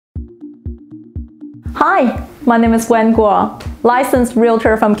Hi, my name is Wen Guo, licensed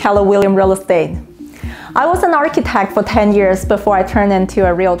realtor from Keller Real Estate. I was an architect for 10 years before I turned into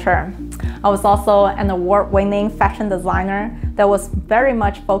a realtor. I was also an award-winning fashion designer that was very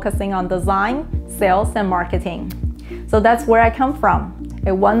much focusing on design, sales, and marketing. So that's where I come from,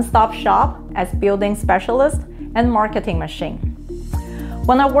 a one-stop shop as building specialist and marketing machine.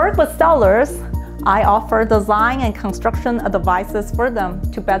 When I work with sellers, I offer design and construction advices for them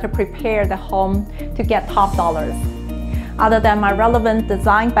to better prepare the home to get top dollars. Other than my relevant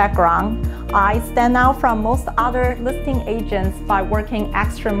design background, I stand out from most other listing agents by working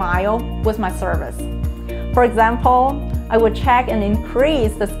extra mile with my service. For example, I would check and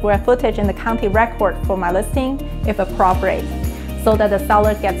increase the square footage in the county record for my listing if appropriate, so that the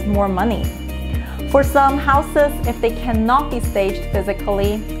seller gets more money. For some houses, if they cannot be staged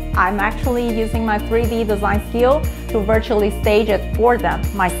physically, I'm actually using my 3D design skill to virtually stage it for them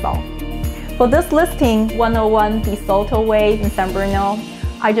myself. For this listing, 101 De Soto Way in San Bruno,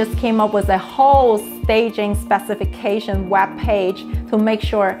 I just came up with a whole staging specification web page to make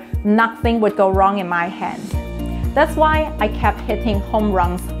sure nothing would go wrong in my hands. That's why I kept hitting home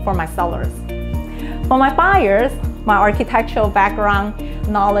runs for my sellers. For my buyers, my architectural background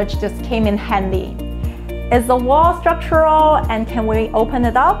knowledge just came in handy. Is the wall structural and can we open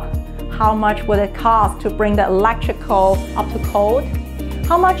it up? How much would it cost to bring the electrical up to code?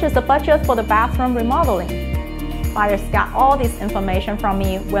 How much is the budget for the bathroom remodeling? Buyers got all this information from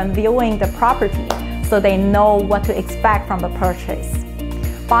me when viewing the property, so they know what to expect from the purchase.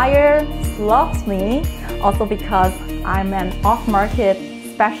 Buyers love me also because I'm an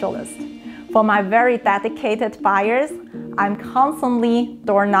off-market specialist. For my very dedicated buyers, I'm constantly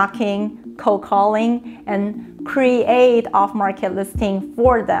door knocking, cold calling, and create off-market listing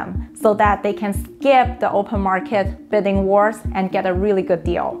for them so that they can skip the open market bidding wars and get a really good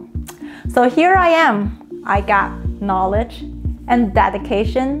deal. So here I am. I got knowledge and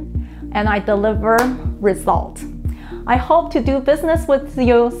dedication, and I deliver results. I hope to do business with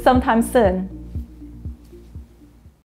you sometime soon.